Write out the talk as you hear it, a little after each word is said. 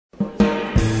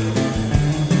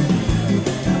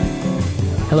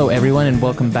Hello, everyone, and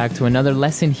welcome back to another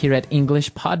lesson here at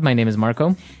English Pod. My name is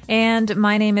Marco. And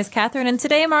my name is Catherine. And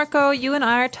today, Marco, you and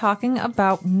I are talking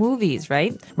about movies,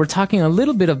 right? We're talking a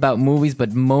little bit about movies,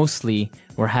 but mostly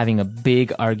we're having a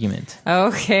big argument.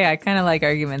 Okay, I kind of like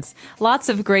arguments. Lots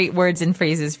of great words and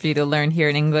phrases for you to learn here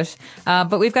in English.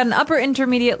 But we've got an upper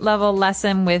intermediate level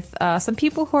lesson with some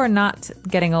people who are not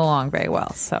getting along very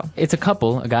well. So it's a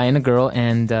couple, a guy and a girl,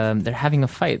 and they're having a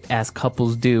fight, as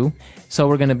couples do. So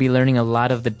we're going to be learning a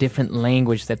lot of the different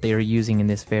language that they are using in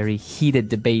this very heated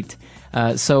debate.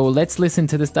 So let's listen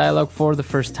to this dialogue for the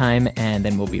first time, and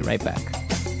then we'll be right back.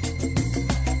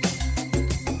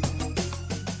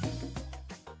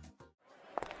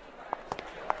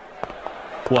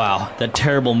 Wow, that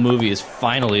terrible movie is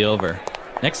finally over.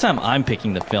 Next time I'm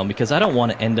picking the film because I don't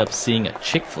want to end up seeing a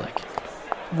chick flick.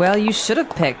 Well, you should have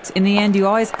picked. In the end, you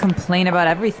always complain about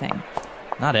everything.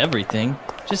 Not everything,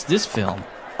 just this film.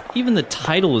 Even the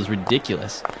title is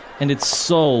ridiculous, and it's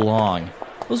so long.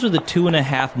 Those were the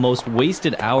 2.5 most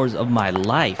wasted hours of my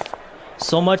life.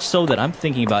 So much so that I'm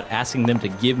thinking about asking them to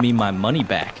give me my money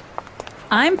back.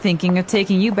 I'm thinking of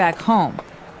taking you back home.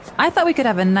 I thought we could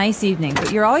have a nice evening,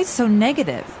 but you're always so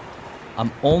negative.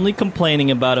 I'm only complaining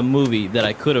about a movie that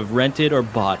I could have rented or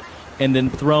bought and then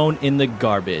thrown in the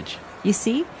garbage. You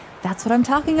see? That's what I'm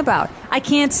talking about. I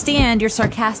can't stand your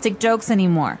sarcastic jokes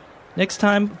anymore. Next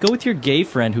time, go with your gay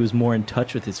friend who's more in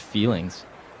touch with his feelings.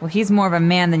 Well, he's more of a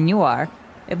man than you are.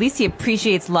 At least he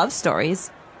appreciates love stories.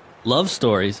 Love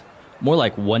stories? More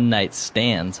like one-night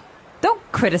stands. Don't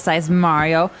criticize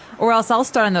Mario, or else I'll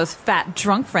start on those fat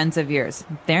drunk friends of yours.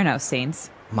 They're no saints.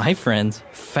 My friends?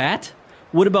 Fat?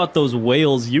 What about those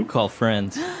whales you call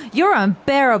friends? You're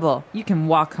unbearable. You can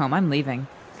walk home. I'm leaving.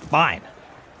 Fine.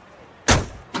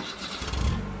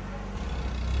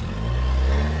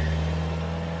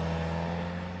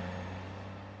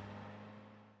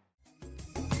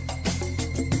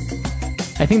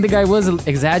 I think the guy was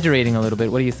exaggerating a little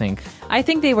bit. What do you think? I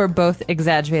think they were both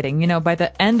exaggerating. You know, by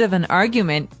the end of an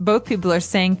argument, both people are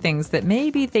saying things that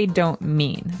maybe they don't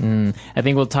mean. I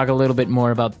think we'll talk a little bit more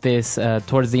about this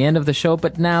towards the end of the show,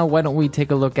 but now why don't we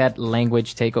take a look at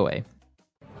language takeaway?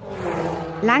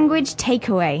 Language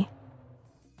takeaway.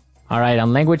 All right,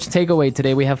 on language takeaway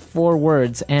today we have 4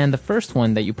 words, and the first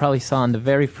one that you probably saw in the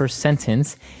very first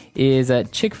sentence is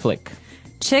chick flick.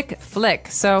 Chick flick.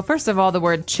 So first of all, the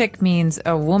word chick means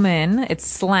a woman. It's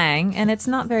slang, and it's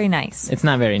not very nice. It's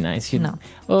not very nice. No.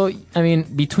 Well, I mean,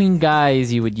 between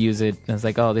guys, you would use it as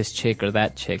like, oh, this chick or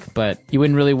that chick, but you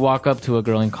wouldn't really walk up to a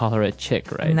girl and call her a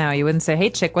chick, right? No, you wouldn't say, hey,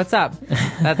 chick, what's up?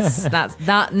 That's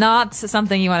not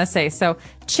something you want to say. So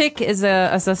chick is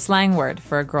a slang word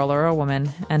for a girl or a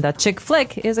woman, and a chick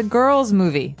flick is a girl's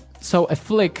movie. So a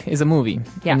flick is a movie.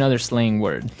 Yeah. Another slang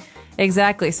word.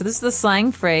 Exactly. So this is the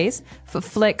slang phrase for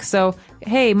flick. So,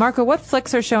 hey, Marco, what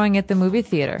flicks are showing at the movie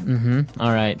theater?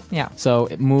 All right. Yeah. So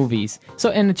movies.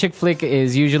 So, and a chick flick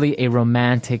is usually a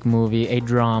romantic movie, a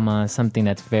drama, something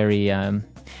that's very...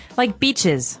 Like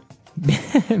Beaches.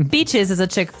 Beaches is a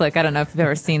chick flick. I don't know if you've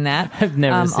ever seen that. I've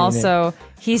never seen also, it.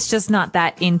 He's Just Not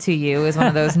That Into You is one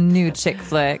of those new chick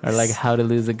flicks. Or like How to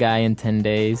Lose a Guy in 10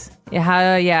 Days.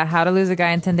 How to Lose a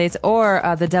Guy in 10 Days. Or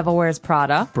The Devil Wears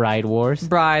Prada. Bride Wars.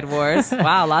 Bride Wars.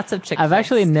 Wow, lots of chick flicks. I've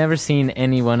actually never seen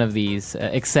any one of these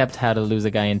except How to Lose a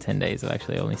Guy in 10 Days. I've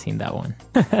actually only seen that one.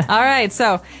 All right,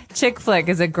 so chick flick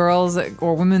is a girl's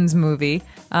or women's movie.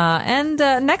 And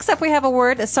next up we have a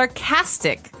word,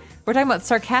 sarcastic. We're talking about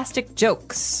sarcastic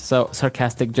jokes. So,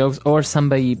 sarcastic jokes or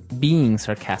somebody being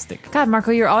sarcastic. God,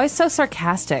 Marco, you're always so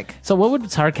sarcastic. So, what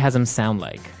would sarcasm sound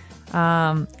like?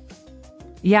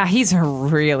 Yeah, he's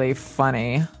really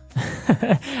funny.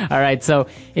 All right, so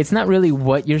it's not really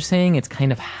what you're saying, it's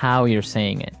kind of how you're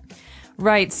saying it.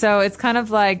 Right, so it's kind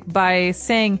of like by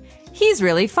saying, he's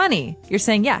really funny. You're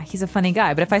saying, yeah, he's a funny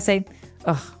guy. But if I say,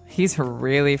 ugh, he's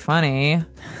really funny,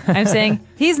 I'm saying,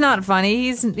 he's not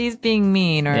funny, he's being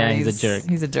mean, or yeah, he's a jerk.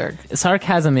 He's a jerk.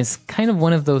 Sarcasm is kind of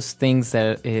one of those things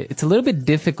that it's a little bit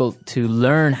difficult to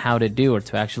learn how to do or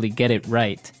to actually get it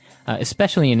right.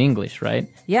 Especially in English, right?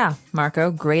 Yeah,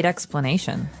 Marco, great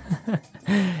explanation.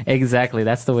 Exactly,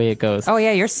 that's the way it goes. Oh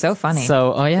yeah, you're so funny.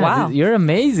 So, oh yeah, wow. You're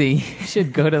amazing. You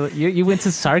should go to, you went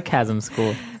to sarcasm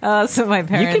school. So my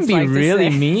parents You can be like really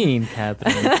to say. mean,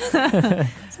 Catherine.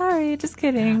 Sorry, just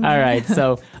kidding. All right,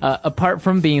 so apart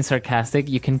from being sarcastic,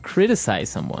 you can criticize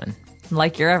someone.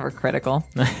 Like you're ever critical.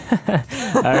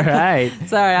 All right.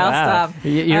 Sorry, I'll Wow. stop.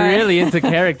 You're All right. really into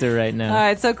character right now. All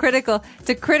right, so critical.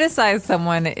 To criticize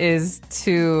someone is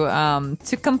to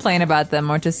complain about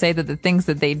them or to say that the things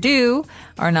that they do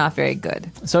are not very good.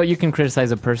 So you can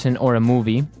criticize a person or a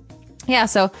movie. Yeah,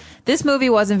 so this movie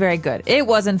wasn't very good. It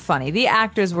wasn't funny. The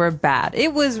actors were bad.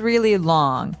 It was really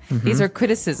long. These are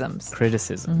criticisms.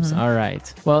 Criticisms. All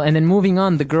right. Well, and then moving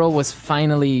on, the girl was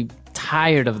finally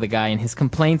tired of the guy and his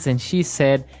complaints, and she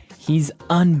said he's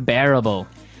unbearable.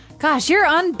 Gosh, you're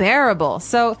unbearable.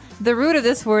 So the root of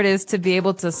this word is to be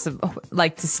able to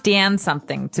to stand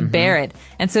something, to bear it.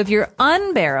 And so if you're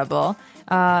unbearable,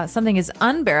 something is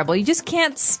unbearable, you just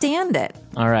can't stand it.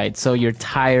 All right, so you're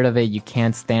tired of it, you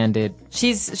can't stand it.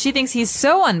 She thinks he's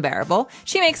so unbearable,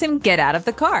 she makes him get out of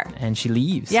the car. And she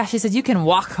leaves. Yeah, she said, you can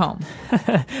walk home.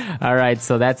 All right,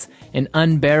 so that's an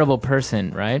unbearable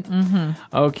person, right?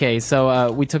 Okay,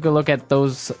 so we took a look at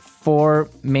those 4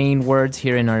 main words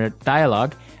here in our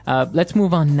dialogue. Let's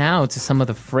move on now to some of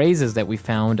the phrases that we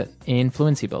found in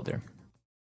Fluency Builder.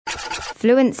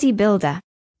 Fluency Builder.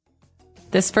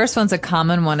 This first one's a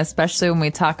common one, especially when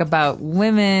we talk about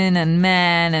women and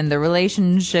men and the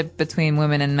relationship between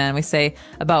women and men. We say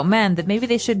about men that maybe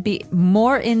they should be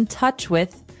more in touch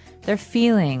with their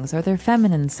feelings or their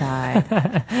feminine side.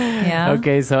 Yeah.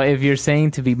 Okay, so if you're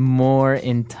saying to be more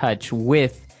in touch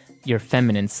with your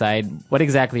feminine side, what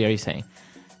exactly are you saying?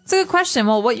 It's a good question.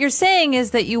 Well, what you're saying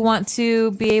is that you want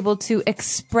to be able to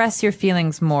express your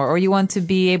feelings more, or you want to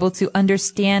be able to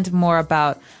understand more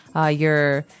about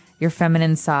your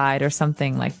feminine side or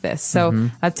something like this. So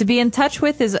to be in touch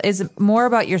with is more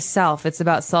about yourself. It's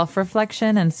about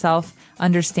self-reflection and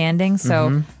self-understanding.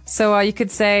 So you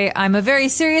could say, I'm a very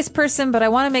serious person, but I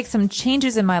want to make some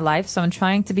changes in my life. So I'm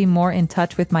trying to be more in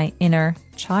touch with my inner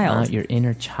child. Your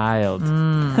inner child.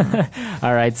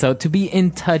 All right, so to be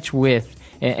in touch with,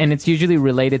 and it's usually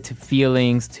related to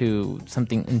feelings, to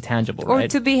something intangible, or right?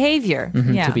 to behavior.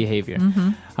 Yeah. To behavior.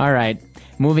 All right.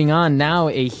 Moving on now,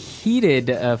 a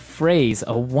heated phrase,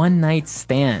 a one-night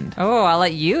stand. Oh, I'll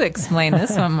let you explain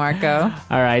this one, Marco.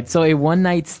 All right, so a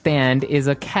one-night stand is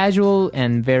a casual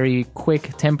and very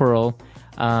quick temporal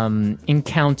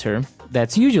encounter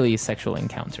that's usually a sexual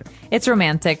encounter. It's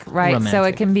romantic, right? Romantic. So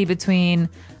it can be between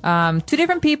 2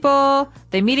 different people.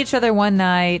 They meet each other one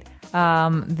night.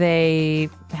 They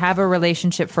have a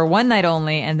relationship for one night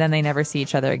only, and then they never see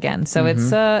each other again. So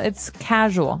it's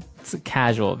casual. It's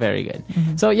casual, very good.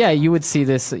 So yeah, you would see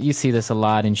this. You see this a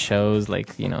lot in shows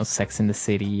like Sex and the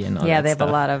City and all that. Yeah, they have stuff.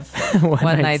 a lot of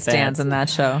one night stands in that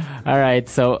show. All right,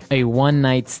 so a one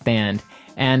night stand.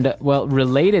 And well,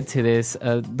 related to this,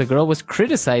 the girl was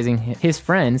criticizing his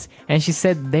friends, and she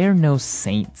said they're no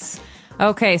saints.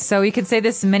 Okay, so you could say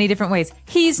this in many different ways.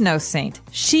 He's no saint.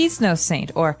 She's no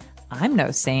saint. Or I'm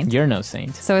no saint. You're no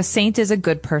saint. So a saint is a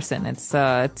good person. It's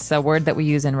a word that we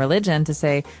use in religion to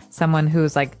say someone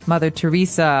who's like Mother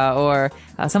Teresa, or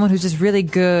someone who's just really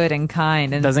good and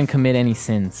kind and doesn't commit any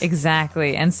sins.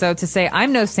 Exactly. And so to say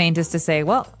I'm no saint is to say,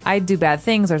 well, I do bad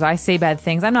things, or I say bad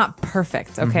things. I'm not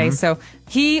perfect. Okay. So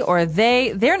he or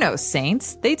they're no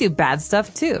saints. They do bad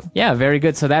stuff too. Yeah, very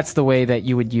good. So that's the way that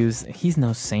you would use he's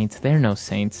no saint, they're no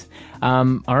saints.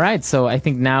 All right, so I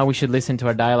think now we should listen to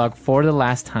our dialogue for the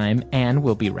last time, and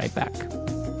we'll be right back.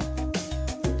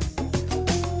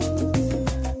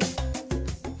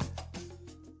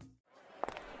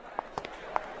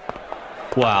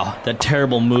 Wow, that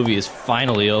terrible movie is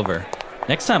finally over.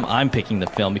 Next time I'm picking the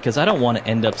film because I don't want to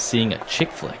end up seeing a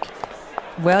chick flick.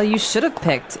 Well, you should have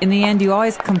picked. In the end, you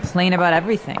always complain about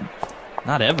everything.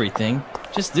 Not everything,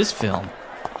 just this film.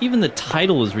 Even the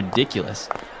title is ridiculous,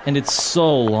 and it's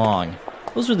so long.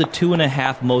 Those are the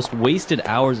 2.5 most wasted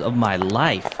hours of my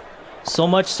life. So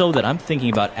much so that I'm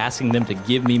thinking about asking them to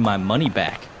give me my money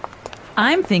back.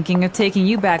 I'm thinking of taking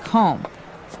you back home.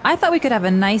 I thought we could have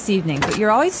a nice evening, but you're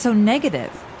always so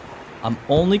negative. I'm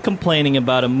only complaining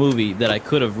about a movie that I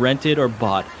could have rented or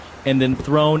bought and then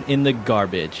thrown in the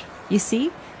garbage. You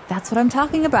see? That's what I'm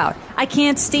talking about. I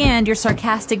can't stand your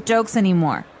sarcastic jokes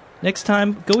anymore. Next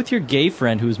time, go with your gay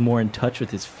friend who's more in touch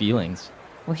with his feelings.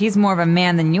 Well, he's more of a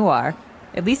man than you are.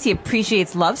 At least he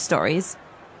appreciates love stories.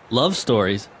 Love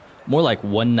stories? More like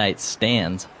one-night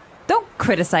stands. Don't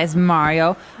criticize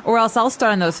Mario, or else I'll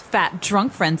start on those fat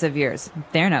drunk friends of yours.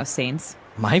 They're no saints.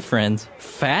 My friends?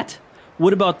 Fat?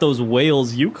 What about those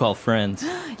whales you call friends?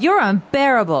 You're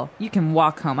unbearable. You can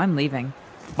walk home. I'm leaving.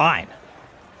 Fine.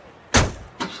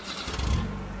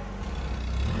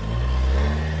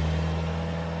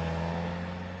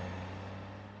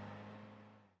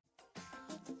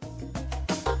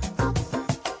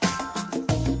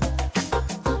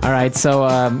 All right, so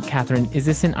Catherine, is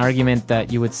this an argument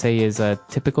that you would say is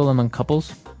typical among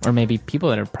couples? Or maybe people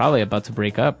that are probably about to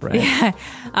break up, right?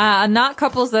 Yeah, not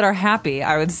couples that are happy,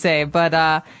 I would say.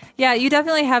 But yeah, you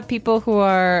definitely have people who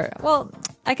are, well,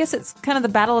 I guess it's kind of the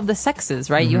battle of the sexes,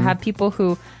 right? You have people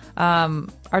who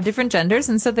are different genders,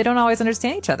 and so they don't always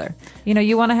understand each other. You know,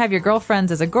 you want to have your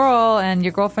girlfriends as a girl, and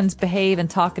your girlfriends behave and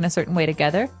talk in a certain way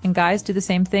together, and guys do the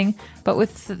same thing, but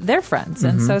with their friends.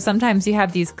 And so sometimes you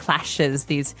have these clashes,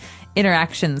 these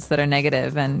interactions that are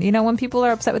negative. And, you know, when people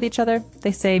are upset with each other,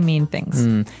 they say mean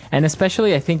things. And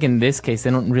especially, I think in this case,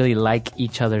 they don't really like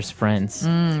each other's friends.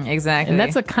 Exactly. And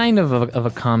that's a kind of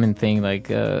a common thing. Like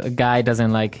a guy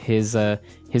doesn't like his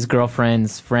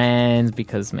girlfriend's friends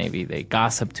because maybe they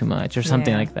gossip too much or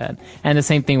something like that. And the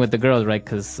same thing with the girls, right?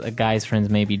 Because a guy's friends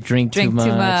maybe drink too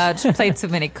much, play too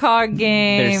many card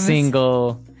games. they're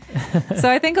single. So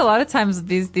I think a lot of times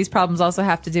these problems also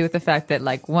have to do with the fact that,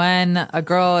 like, when a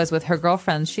girl is with her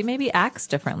girlfriends, she maybe acts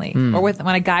differently, or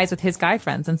when a guy's with his guy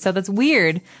friends, and so that's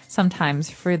weird sometimes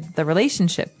for the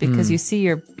relationship because you see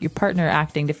your partner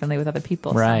acting differently with other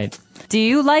people. Right. So. Do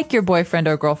you like your boyfriend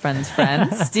or girlfriend's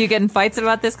friends? Do you get in fights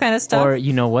about this kind of stuff? Or,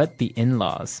 you know what? The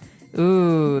in-laws.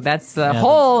 Ooh, that's a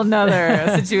whole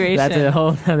nother situation. That's a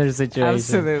whole other situation.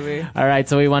 Absolutely. All right,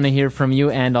 so we want to hear from you,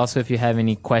 and also if you have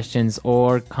any questions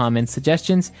or comments,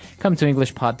 suggestions, come to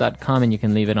EnglishPod.com and you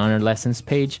can leave it on our lessons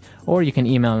page, or you can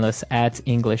email us at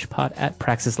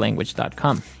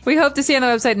EnglishPod@praxislanguage.com. We hope to see you on the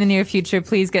website in the near future.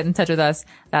 Please get in touch with us.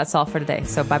 That's all for today.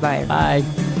 So bye-bye. Bye.